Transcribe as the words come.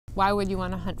Why would you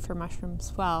want to hunt for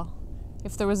mushrooms? Well,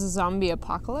 if there was a zombie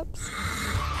apocalypse,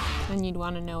 then you'd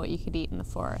want to know what you could eat in the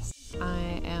forest.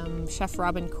 I am Chef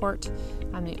Robin Kort.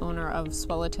 I'm the owner of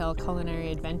Swallowtail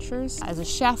Culinary Adventures. As a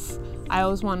chef, I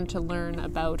always wanted to learn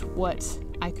about what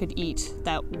I could eat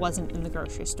that wasn't in the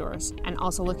grocery stores, and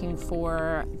also looking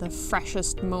for the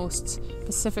freshest, most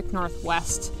Pacific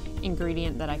Northwest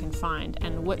ingredient that I can find.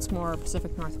 And what's more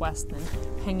Pacific Northwest than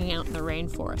hanging out in the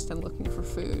rainforest and looking for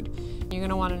food? You're going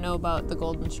to want to know about the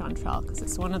golden chanterelle because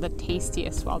it's one of the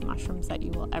tastiest wild mushrooms that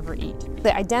you will ever eat.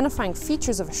 The identifying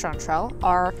features of a chanterelle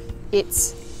are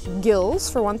its gills,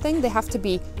 for one thing. They have to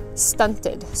be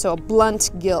stunted, so a blunt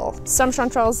gill. Some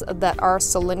chanterelles that are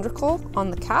cylindrical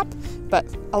on the cap, but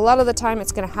a lot of the time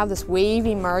it's going to have this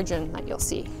wavy margin that you'll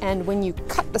see. And when you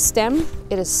cut the stem,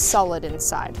 it is solid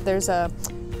inside. There's a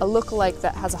lookalike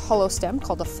that has a hollow stem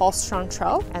called a false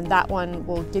chanterelle, and that one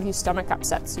will give you stomach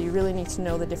upset, so you really need to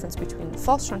know the difference between the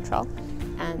false chanterelle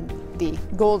and the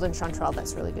golden chanterelle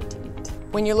that's really good to eat.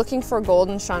 When you're looking for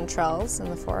golden chanterelles in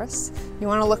the forest, you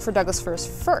want to look for Douglas firs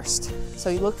first. So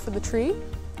you look for the tree,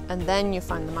 and then you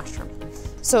find the mushroom.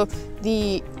 So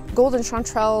the golden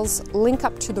chanterelles link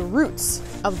up to the roots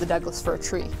of the Douglas fir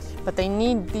tree, but they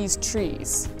need these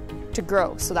trees to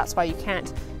grow, so that's why you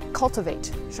can't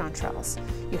cultivate chanterelles.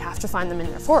 You have to find them in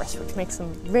their forest, which makes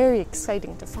them very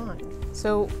exciting to find.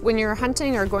 So when you're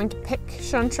hunting or going to pick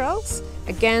chanterelles,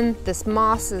 again, this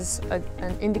moss is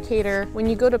an indicator. When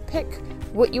you go to pick,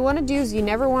 what you want to do is you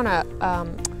never want to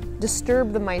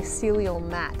disturb the mycelial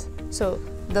mat. So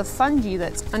the fungi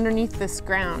that's underneath this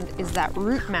ground is that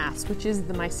root mass, which is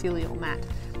the mycelial mat.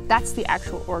 That's the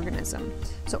actual organism.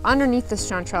 So underneath this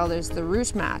chanterelle, there's the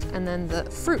root mat, and then the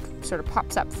fruit sort of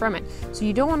pops up from it. So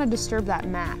you don't want to disturb that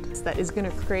mat. That is going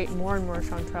to create more and more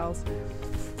chanterelles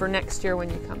for next year when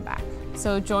you come back.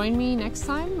 So join me next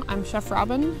time. I'm Chef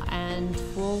Robin, and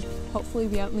we'll hopefully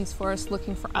be out in these forests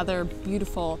looking for other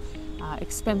beautiful,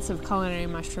 expensive culinary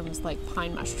mushrooms like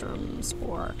pine mushrooms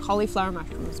or cauliflower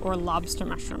mushrooms or lobster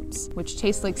mushrooms, which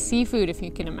taste like seafood if you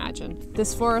can imagine.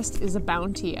 This forest is a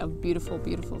bounty of beautiful,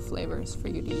 beautiful flavors for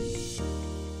you to eat.